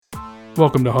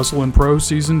Welcome to Hustle and Pro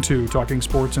Season 2, talking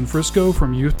sports in Frisco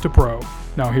from youth to pro.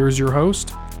 Now here's your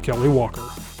host, Kelly Walker.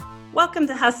 Welcome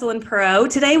to Hustle and Pro.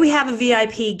 Today we have a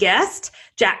VIP guest.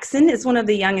 Jackson is one of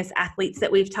the youngest athletes that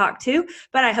we've talked to,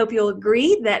 but I hope you'll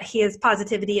agree that his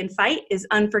positivity and fight is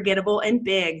unforgettable and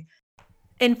big.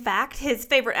 In fact, his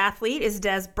favorite athlete is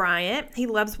Des Bryant. He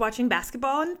loves watching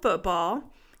basketball and football.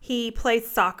 He plays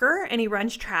soccer and he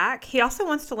runs track. He also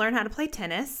wants to learn how to play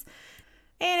tennis.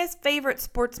 And his favorite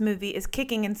sports movie is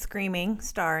Kicking and Screaming,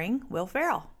 starring Will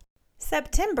Ferrell.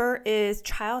 September is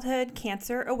Childhood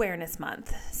Cancer Awareness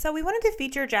Month, so we wanted to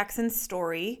feature Jackson's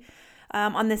story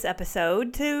on this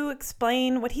episode to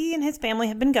explain what he and his family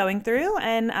have been going through,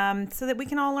 and so that we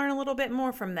can all learn a little bit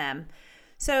more from them.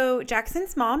 So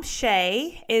Jackson's mom,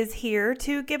 Shay, is here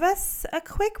to give us a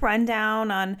quick rundown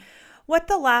on what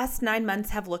the last 9 months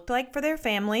have looked like for their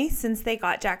family since they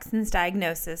got Jackson's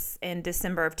diagnosis in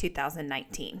December of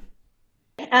 2019.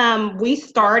 We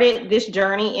started this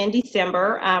journey in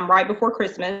December, right before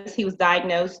Christmas. He was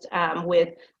diagnosed with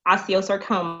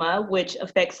osteosarcoma, which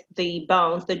affects the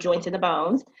bones, the joints in the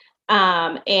bones.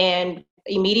 And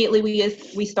immediately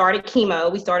we started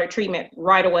chemo. We started treatment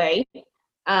right away.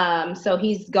 So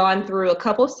he's gone through a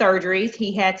couple of surgeries.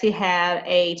 He had to have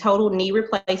a total knee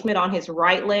replacement on his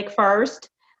right leg first.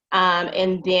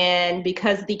 And then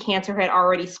because the cancer had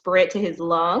already spread to his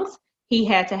lungs, he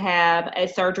had to have a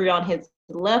surgery on his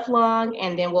left lung,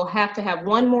 and then we'll have to have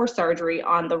one more surgery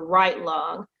on the right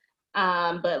lung.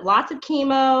 But lots of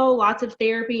chemo, lots of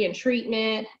therapy and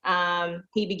treatment.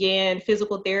 He began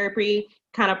physical therapy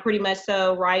kind of pretty much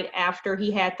so right after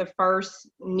he had the first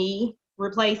knee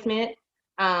replacement.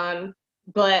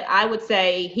 But I would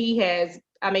say he has,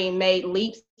 made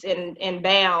leaps and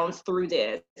bounds through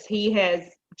this. He has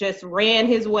just ran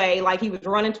his way like he was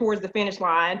running towards the finish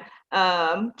line,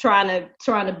 trying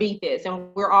to beat this,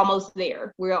 and we're almost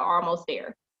there.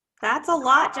 That's a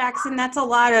lot, Jackson. That's a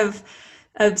lot of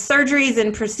surgeries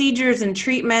and procedures and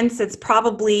treatments. It's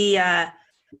probably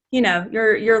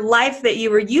your life that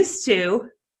you were used to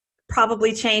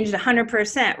probably changed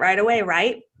 100% right away,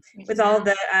 right? With all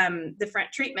the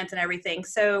different treatments and everything.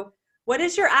 So what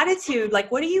is your attitude? Like,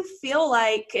 what do you feel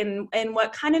like, and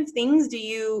what kind of things do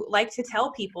you like to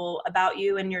tell people about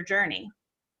you and your journey?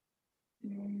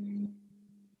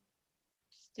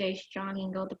 Stay strong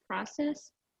and go the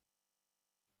process.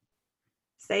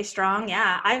 Stay strong.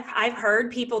 Yeah. I've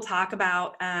heard people talk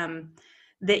about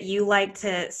that you like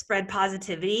to spread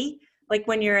positivity, like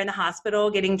when you're in the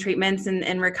hospital getting treatments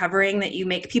and recovering, that you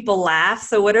make people laugh.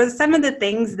 So what are some of the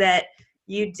things that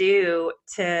you do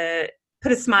to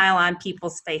put a smile on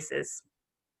people's faces?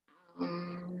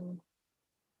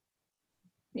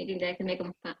 Maybe that can make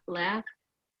them laugh.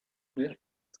 Yeah.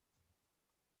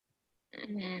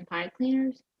 And pie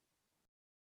cleaners.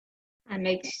 I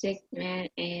make stick man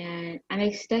and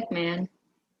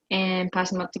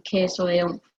pass them up to kids so they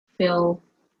don't feel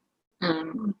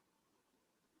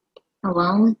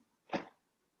alone.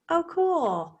 Oh,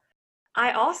 cool.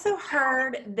 I also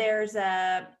heard there's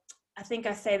I think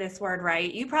I say this word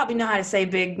right. You probably know how to say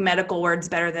big medical words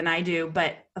better than I do,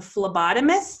 but a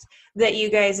phlebotomist that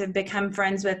you guys have become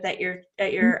friends with at your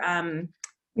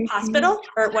hospital,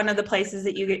 or one of the places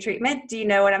that you get treatment. Do you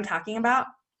know what I'm talking about?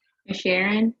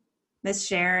 Miss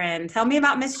Sharon. Tell me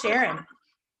about Miss Sharon.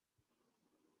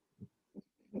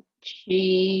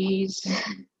 She's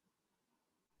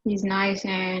nice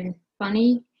and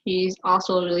funny. She's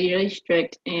also really, really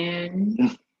strict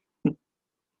and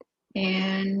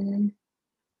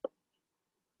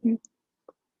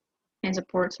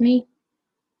supports me.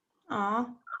 Aw,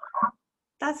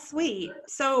 that's sweet.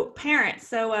 So parents,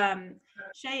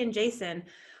 Shay and Jason,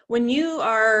 when you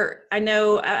are, I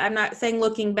know I'm not saying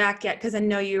looking back yet, because I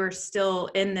know you are still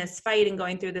in this fight and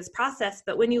going through this process,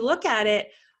 but when you look at it,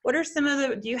 what are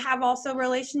do you have also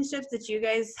relationships that you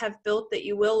guys have built that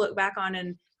you will look back on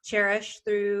and cherish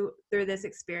through this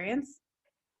experience?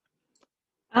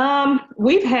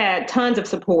 We've had tons of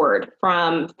support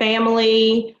from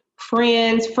family,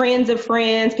 friends of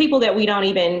friends, people that we don't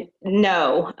even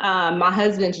know. My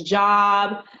husband's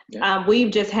job.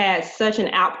 We've just had such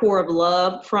an outpour of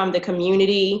love from the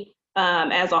community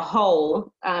as a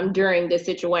whole during this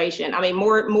situation.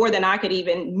 More than I could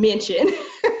even mention.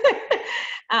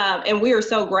 And we are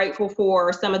so grateful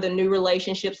for some of the new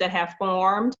relationships that have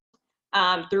formed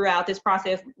throughout this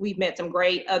process. We've met some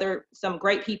great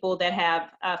people that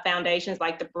have foundations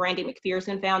like the Brandy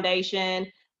McPherson Foundation.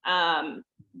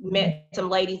 Met some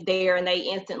ladies there, and they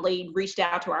instantly reached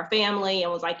out to our family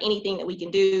and was like, anything that we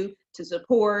can do to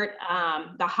support.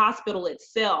 The hospital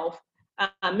itself,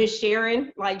 Miss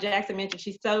Sharon, like Jackson mentioned,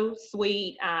 she's so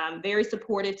sweet, very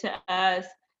supportive to us,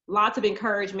 lots of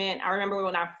encouragement. I remember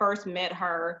when I first met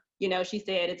her, you know, she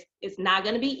said, it's not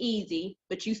going to be easy,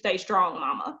 but you stay strong,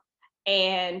 mama.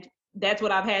 And that's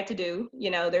what I've had to do.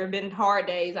 You know, there have been hard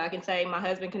days, I can say. My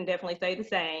husband can definitely say the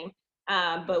same.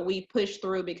 But we pushed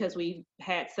through because we've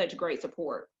had such great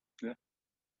support. Yeah.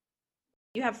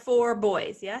 You have 4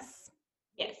 boys, yes?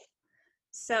 Yes.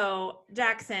 So,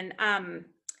 Jackson,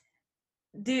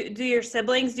 do your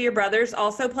siblings, do your brothers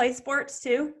also play sports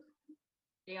too?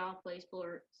 They all play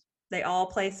sports. They all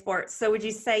play sports. So would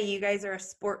you say you guys are a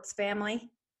sports family?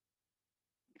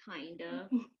 Kind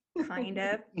of. Kind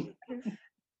of.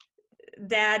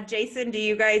 Dad, Jason, do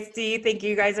you think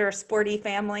you guys are a sporty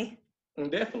family?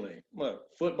 Definitely. Well,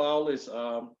 football is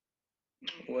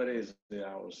what is it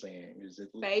I was saying? Is it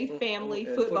Faith, family,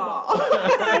 football.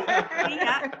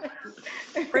 Yeah.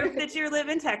 Proof that you live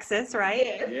in Texas, right?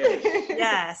 Yes.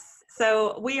 Yes.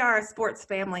 So we are a sports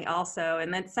family also,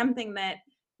 and that's something that,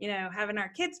 you know, having our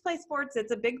kids play sports,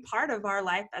 it's a big part of our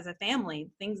life as a family.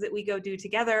 Things that we go do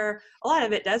together, a lot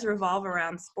of it does revolve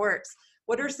around sports.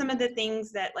 What are some of the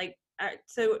things that, like,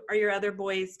 so are your other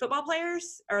boys football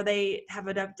players, or they have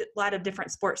a lot of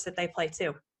different sports that they play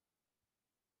too?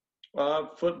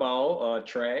 Football,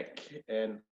 track,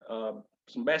 and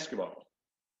some basketball.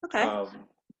 Okay.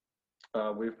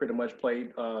 We've pretty much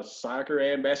played soccer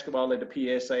and basketball at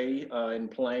the PSA in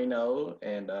Plano,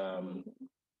 and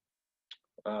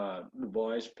the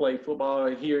boys play football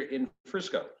here in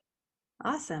Frisco.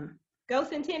 Awesome. Go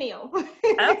Centennial.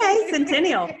 Okay,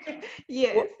 Centennial.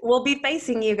 Yes. We'll be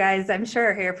facing you guys, I'm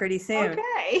sure, here pretty soon.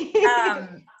 Okay.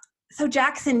 So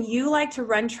Jackson, you like to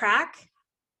run track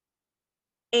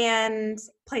and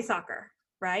play soccer,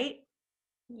 right?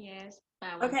 Yes, but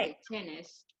I want to play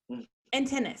tennis. And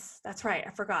tennis. That's right.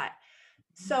 I forgot.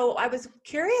 So I was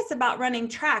curious about running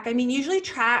track. I mean, usually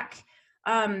track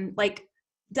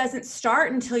doesn't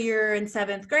start until you're in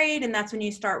 7th grade, and that's when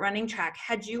you start running track.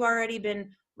 Had you already been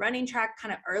running track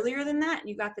kind of earlier than that and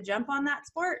you got the jump on that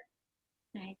sport?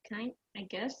 I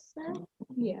guess so.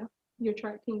 Yeah. Your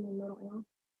track team in Little Elm.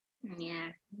 Yeah.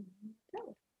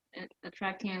 A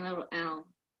track team in Little Elm.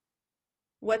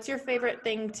 What's your favorite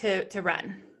thing to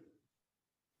run?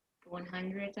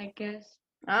 100s, I guess.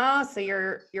 Oh, so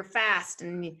you're fast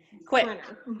and quick.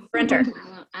 Sprinter. Sprinter.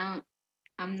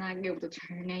 I'm not good with the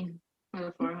turning or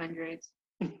the 400s.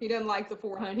 He doesn't like the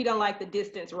 400. He don't like the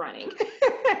distance running.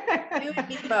 You and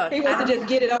me both. He wants to just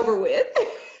get it over with.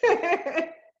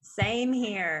 Same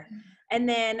here. And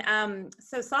then,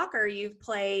 so soccer, you've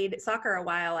played soccer a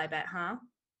while, I bet, huh?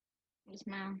 Yes,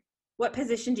 ma'am. What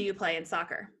position do you play in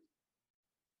soccer?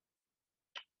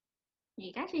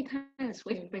 You actually kind of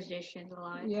switch positions a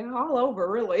lot. Yeah, all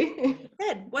over, really.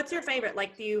 Good. What's your favorite?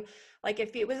 Like,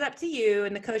 if it was up to you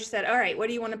and the coach said, all right, what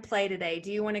do you want to play today?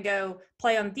 Do you want to go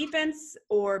play on defense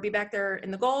or be back there in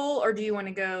the goal? Or do you want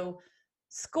to go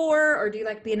score? Or do you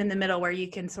like being in the middle where you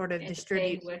can sort of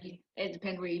distribute? It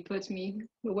depends where he puts me.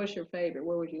 Well, what's your favorite?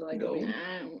 Where would you like to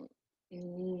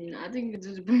be? I think it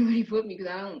just depends where he put me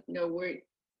because I don't know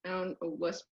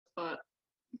what spot.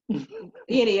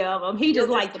 Any of them. He just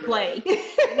likes to play.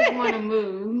 I just want to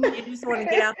move. You just want to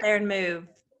get out there and move.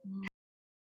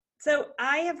 So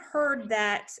I have heard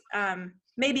that,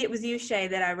 maybe it was you, Shay,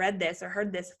 that I read this or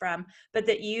heard this from, but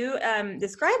that you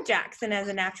described Jackson as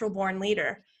a natural born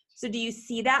leader. So do you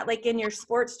see that like in your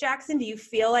sports, Jackson? Do you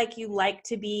feel like you like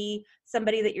to be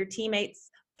somebody that your teammates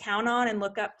count on and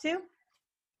look up to?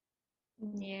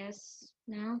 Yes.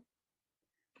 No.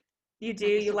 You do?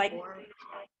 Like you like support.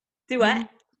 do what?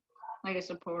 Like a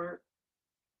support,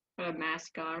 or a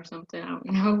mascot or something. I don't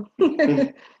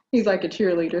know. He's like a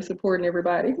cheerleader, supporting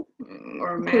everybody,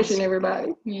 Or a pushing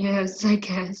everybody. Yes, I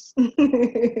guess.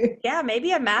 Yeah,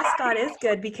 maybe a mascot is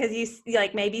good because you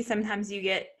like maybe sometimes you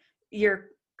get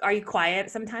are you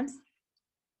quiet sometimes?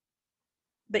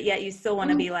 But yet you still want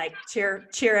to be like cheer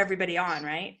everybody on,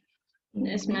 right?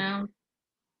 Yes, ma'am.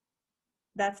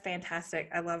 That's fantastic.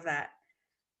 I love that.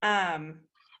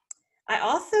 I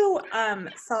also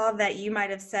saw that you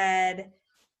might have said,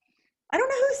 I don't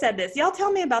know who said this. Y'all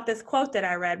tell me about this quote that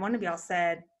I read. One of y'all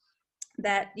said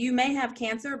that you may have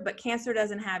cancer, but cancer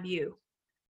doesn't have you.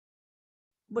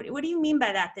 What do you mean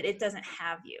by that it doesn't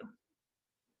have you?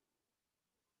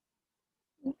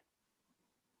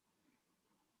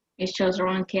 It shows the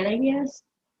wrong kid, I guess.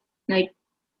 Like,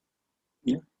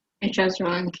 Yeah. It shows the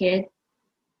wrong kid.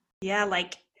 Yeah,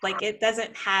 like it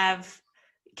doesn't have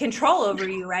control over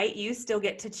you, right? You still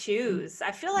get to choose.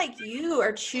 I feel like you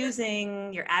are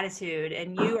choosing your attitude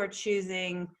and you are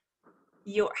choosing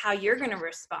how you're going to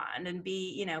respond and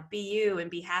be you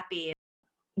and be happy.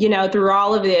 Through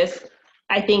all of this,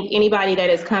 I think anybody that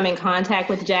has come in contact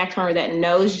with Jackson or that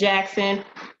knows Jackson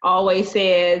always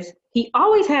says he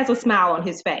always has a smile on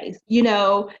his face. You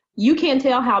know, you can't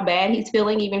tell how bad he's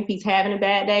feeling, even if he's having a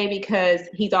bad day, because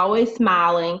he's always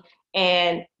smiling,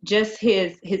 and just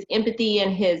his empathy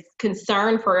and his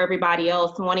concern for everybody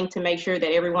else, wanting to make sure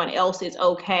that everyone else is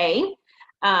okay.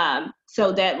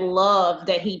 So that love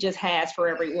that he just has for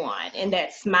everyone, and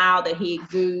that smile that he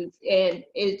exudes, and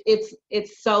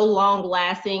it's so long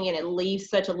lasting, and it leaves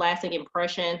such a lasting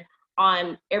impression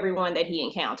on everyone that he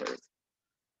encounters.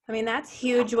 I mean, that's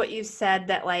huge what you said,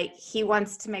 that like he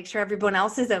wants to make sure everyone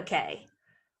else is okay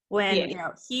when, Yeah. you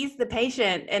know, he's the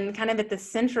patient and kind of at the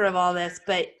center of all this,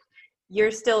 but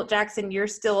you're still, Jackson, you're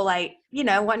still like, you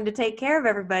know, wanting to take care of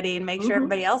everybody and make sure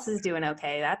everybody else is doing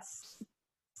okay.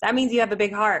 That means you have a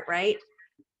big heart, right?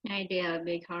 I do have a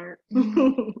big heart.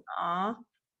 Aw.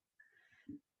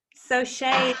 So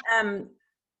Shay,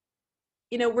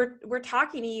 you know, we're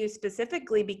talking to you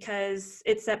specifically because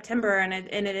it's September and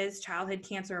it is Childhood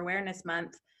Cancer Awareness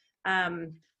Month.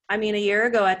 I mean, a year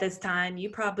ago at this time, you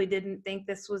probably didn't think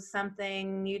this was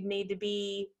something you'd need to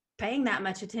be paying that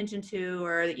much attention to,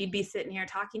 or that you'd be sitting here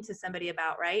talking to somebody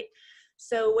about, right?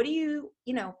 So what do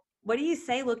you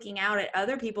say looking out at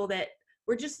other people that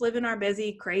we're just living our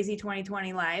busy, crazy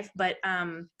 2020 life, but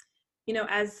you know,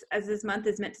 as this month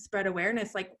is meant to spread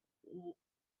awareness, like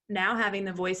now having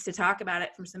the voice to talk about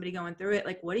it from somebody going through it,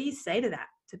 like what do you say to that,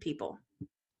 to people?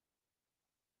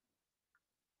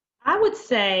 I would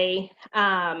say,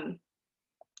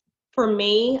 for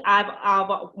me, I've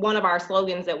one of our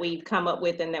slogans that we've come up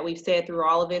with and that we've said through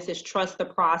all of this is trust the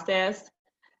process.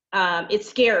 It's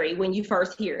scary when you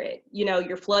first hear it. You know,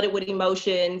 you're flooded with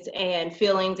emotions and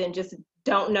feelings and just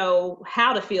don't know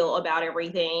how to feel about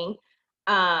everything.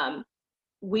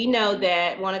 We know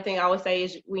that one of the things I always say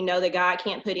is we know that God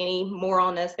can't put any more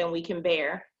on us than we can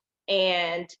bear.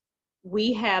 And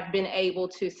we have been able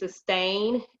to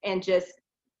sustain and just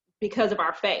because of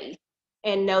our faith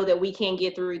and know that we can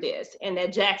get through this and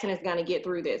that Jackson is going to get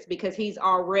through this because he's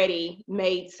already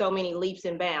made so many leaps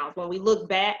and bounds. When we look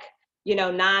back, you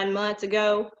know, 9 months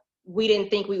ago, we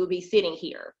didn't think we would be sitting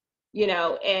here, you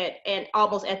know, and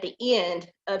almost at the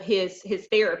end of his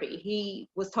therapy, he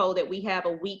was told that we have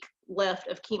a week left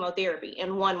of chemotherapy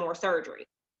and one more surgery.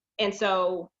 And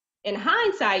so in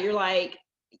hindsight, you're like,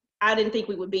 I didn't think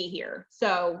we would be here.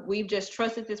 So we've just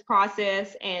trusted this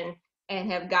process and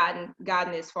have gotten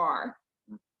this far.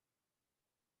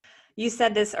 You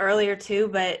said this earlier too,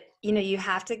 but you know, you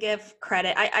have to give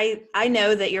credit. I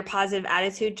know that your positive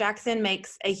attitude, Jackson,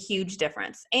 makes a huge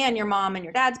difference. And your mom and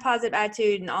your dad's positive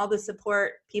attitude and all the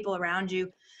support people around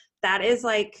you, that is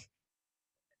like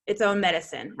its own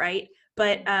medicine, right?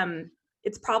 But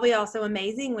it's probably also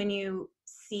amazing when you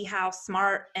see how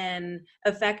smart and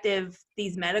effective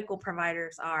these medical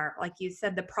providers are. Like you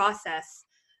said, the process,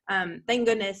 thank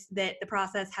goodness that the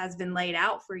process has been laid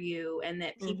out for you and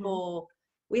that people,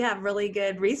 we have really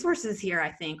good resources here, I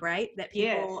think, right? That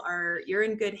people you're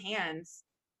in good hands.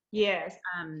 Yes.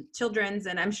 Children's,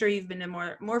 and I'm sure you've been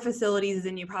to more facilities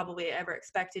than you probably ever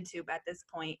expected to at this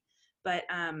point. But,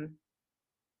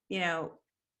 you know,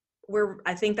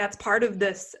 I think that's part of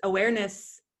this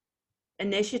awareness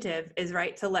initiative is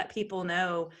right to let people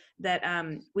know that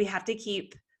we have to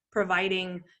keep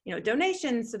providing, you know,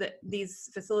 donations so that these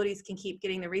facilities can keep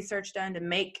getting the research done to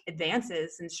make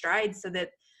advances and strides so that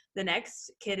the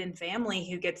next kid and family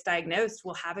who gets diagnosed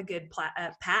will have a good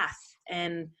path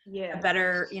and a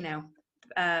better, you know,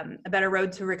 a better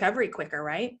road to recovery quicker,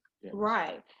 right?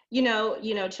 Right. You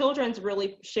know, Children's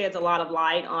really sheds a lot of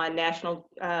light on National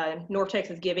North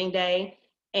Texas Giving Day.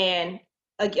 And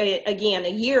again,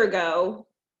 a year ago,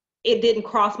 it didn't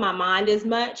cross my mind as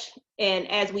much.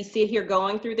 And as we sit here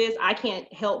going through this, I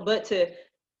can't help but to,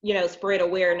 you know, spread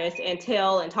awareness and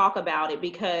tell and talk about it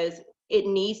because it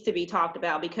needs to be talked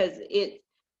about because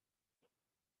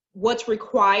what's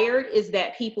required is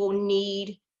that people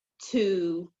need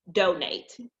to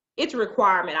donate. It's a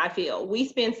requirement, I feel. We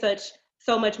spend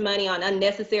so much money on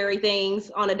unnecessary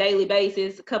things on a daily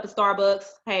basis. A cup of Starbucks.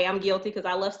 Hey, I'm guilty because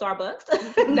I love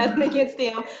Starbucks. Nothing against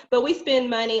them. But we spend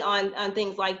money on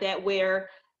things like that where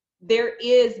there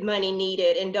is money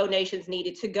needed and donations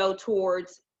needed to go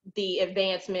towards the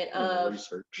advancement of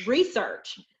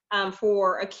research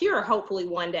for a cure, hopefully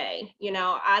one day. You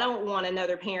know, I don't want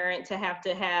another parent to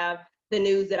have the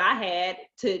news that I had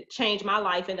to change my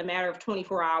life in a matter of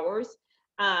 24 hours.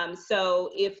 So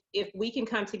if we can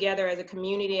come together as a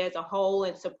community as a whole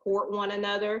and support one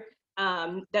another,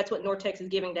 that's what North Texas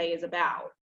Giving Day is about.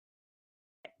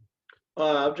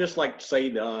 I'd just like to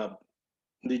say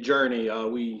the journey.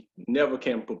 We never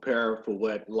can prepare for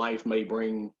what life may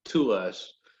bring to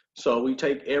us. So we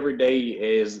take every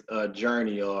day as a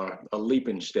journey or a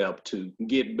leaping step to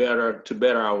get better, to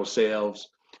better ourselves,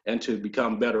 and to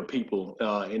become better people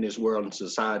in this world and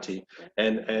society.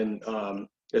 And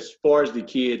as far as the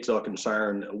kids are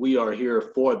concerned, we are here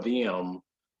for them.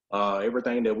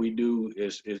 Everything that we do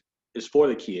is for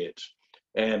the kids,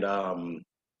 and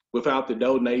without the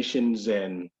donations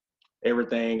and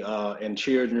everything and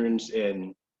children's,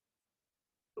 and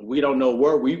we don't know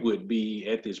where we would be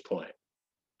at this point.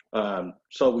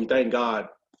 So we thank God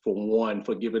for one,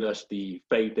 for giving us the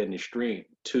faith and the strength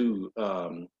to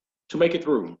make it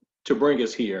through, to bring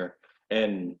us here,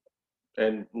 and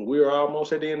we're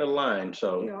almost at the end of the line.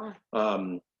 So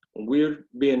we're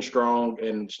being strong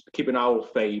and keeping our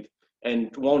faith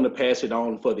and wanting to pass it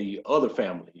on for the other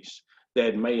families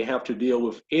that may have to deal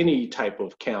with any type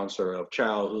of cancer of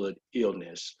childhood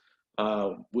illness,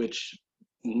 which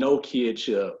no kid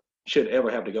should ever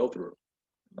have to go through.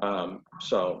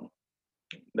 So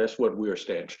that's what we're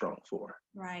staying strong for.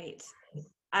 Right.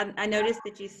 I noticed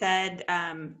that you said,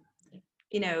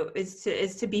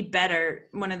 is to be better.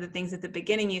 One of the things at the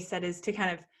beginning you said is to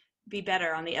kind of be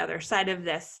better on the other side of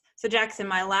this. So Jackson,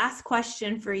 my last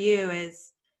question for you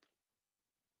is,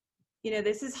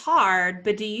 this is hard,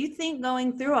 but do you think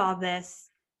going through all this,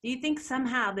 do you think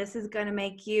somehow this is going to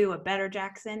make you a better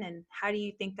Jackson? And how do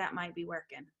you think that might be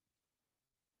working?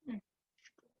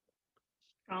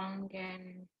 Strong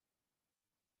and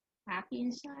happy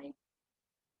inside.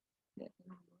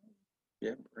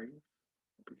 Yeah, brave.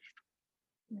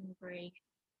 And brave.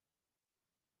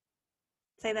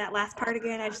 Say that last part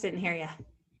again. I just didn't hear you.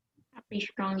 Happy,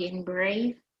 strong, and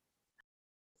brave.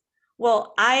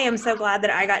 Well, I am so glad that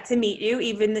I got to meet you,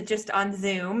 even just on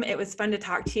Zoom. It was fun to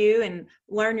talk to you and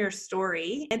learn your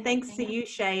story. And thanks to you,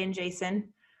 Shay and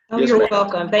Jason. Oh, you're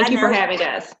welcome. Thank you for having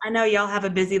us. I know y'all have a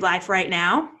busy life right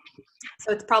now,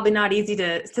 so it's probably not easy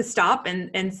to stop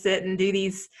and sit and do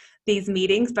these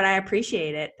meetings, but I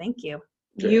appreciate it. Thank you.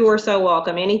 You are so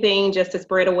welcome. Anything just to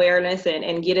spread awareness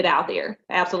and get it out there.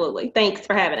 Absolutely. Thanks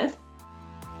for having us.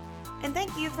 And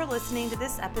thank you for listening to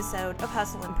this episode of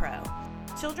Hustle and Pro.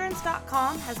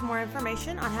 Children's.com has more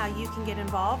information on how you can get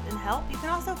involved and help. You can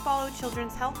also follow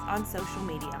Children's Health on social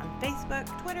media on Facebook,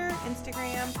 Twitter,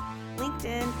 Instagram,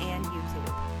 LinkedIn, and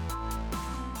YouTube.